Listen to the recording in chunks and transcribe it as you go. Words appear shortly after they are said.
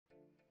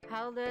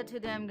Hello,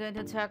 today I'm going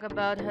to talk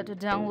about how to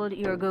download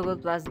your Google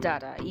Plus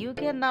data. You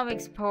can now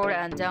export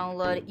and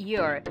download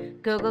your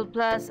Google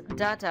Plus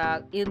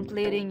data,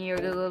 including your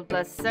Google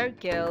Plus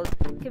circles,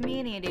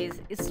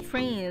 communities,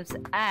 streams,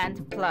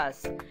 and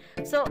plus.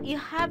 So you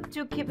have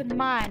to keep in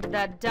mind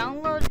that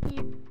download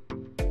your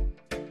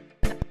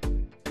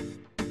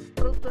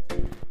Google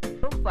Plus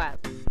profile.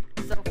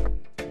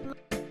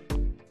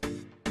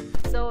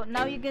 So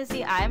now you can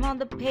see I'm on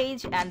the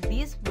page, and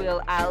this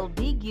I'll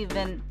be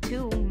given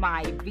to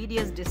my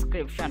video's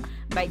description.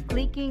 By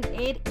clicking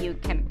it, you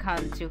can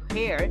come to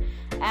here,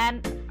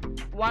 and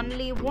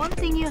only one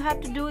thing you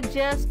have to do,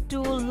 just to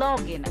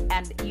log in,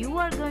 and you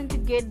are going to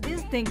get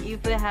this thing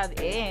if you have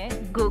a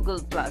Google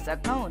Plus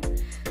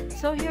account.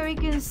 So here you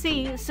can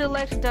see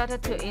select data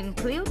to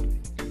include,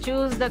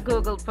 choose the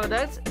Google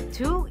products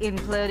to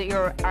include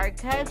your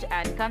archives,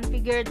 and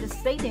configure the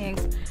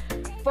settings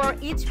for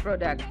each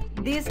product.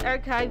 This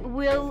archive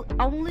will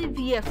only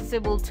be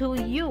accessible to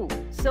you.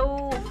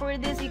 So for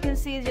this, you can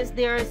see just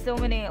there are so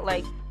many,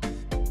 like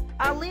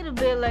a little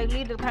bit like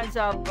little kinds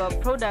of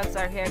products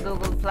are here.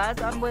 Google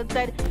Plus on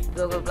website,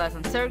 Google Plus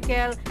on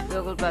circle,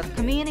 Google Plus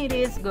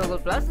communities, Google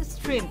Plus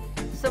stream.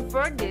 So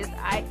for this,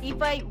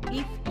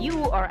 if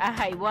you or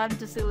I want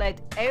to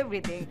select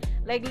everything,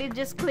 like let's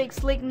just click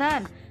select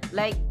none.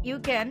 Like you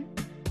can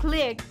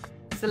click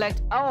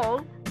select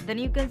all, then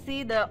you can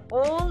see the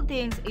all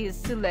things is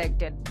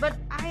selected, but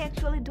I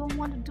actually don't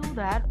want to do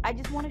that. I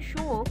just want to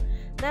show.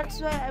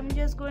 That's why I'm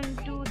just going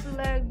to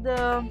select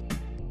the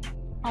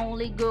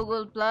only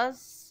Google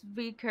Plus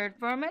vcard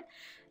format.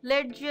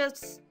 Let's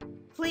just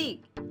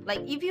click, like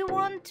if you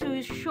want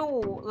to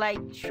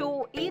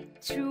show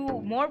it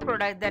to more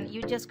product, then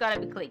you just gotta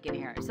be clicking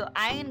here. So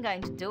I ain't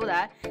going to do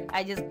that.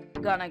 I just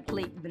gonna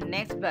click the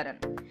next button.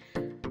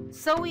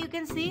 So you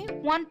can see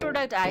one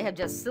product I have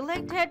just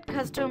selected,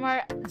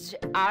 customer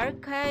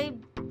archive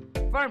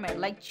format.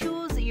 Like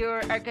choose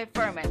your archive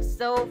format.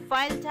 So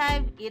file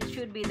type, it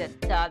should be the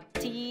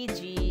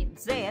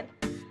 .tgz,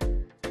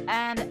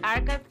 and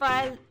archive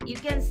file, you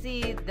can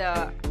see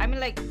the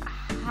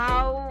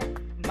how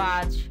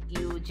much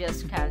you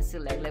just can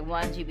select, like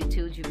 1 GB,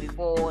 2 GB,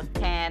 4,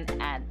 10,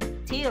 and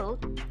till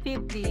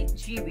 50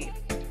 GB.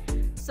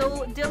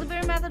 So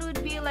delivery method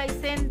would be like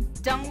send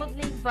download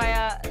link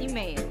via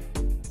email.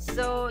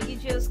 So you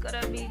just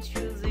gotta be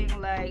choosing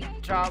like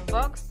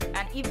Dropbox,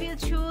 and if you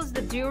choose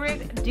the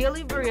direct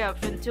delivery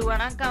option to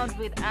an account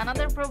with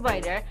another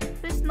provider,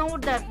 please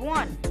note that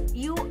 1,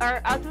 you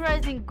are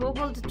authorizing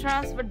Google to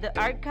transfer the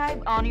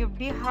archive on your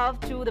behalf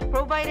to the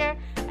provider,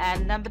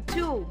 and number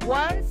 2,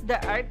 once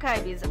the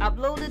archive is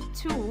uploaded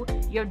to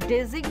your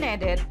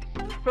designated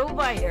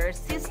provider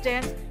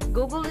systems,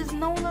 Google is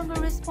no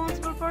longer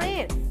responsible for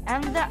it,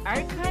 and the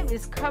archive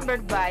is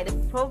covered by the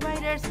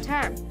provider's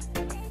term.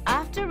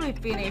 After we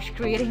finish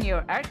creating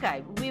your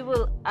archive, we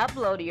will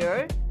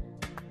upload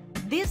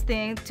this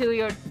thing to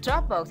your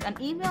Dropbox and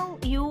email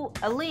you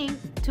a link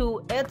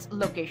to its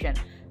location.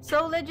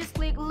 So let's just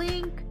click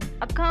link,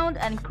 account,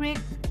 and click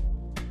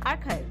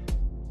archive.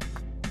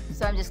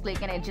 So I'm just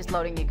clicking it, just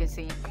loading, you can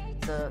see.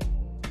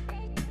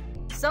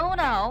 So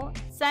now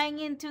sign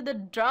into the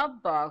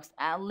Dropbox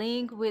and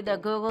link with the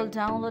Google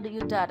download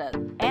your data,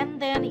 and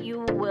then you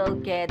will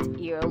get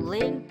your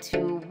link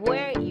to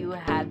where you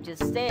have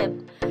just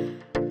saved.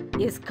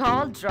 It's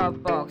called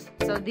Dropbox.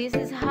 So this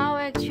is how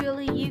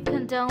actually you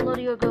can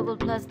download your Google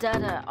Plus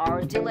data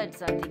or delete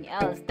something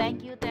else.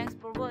 Thanks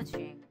for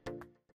watching.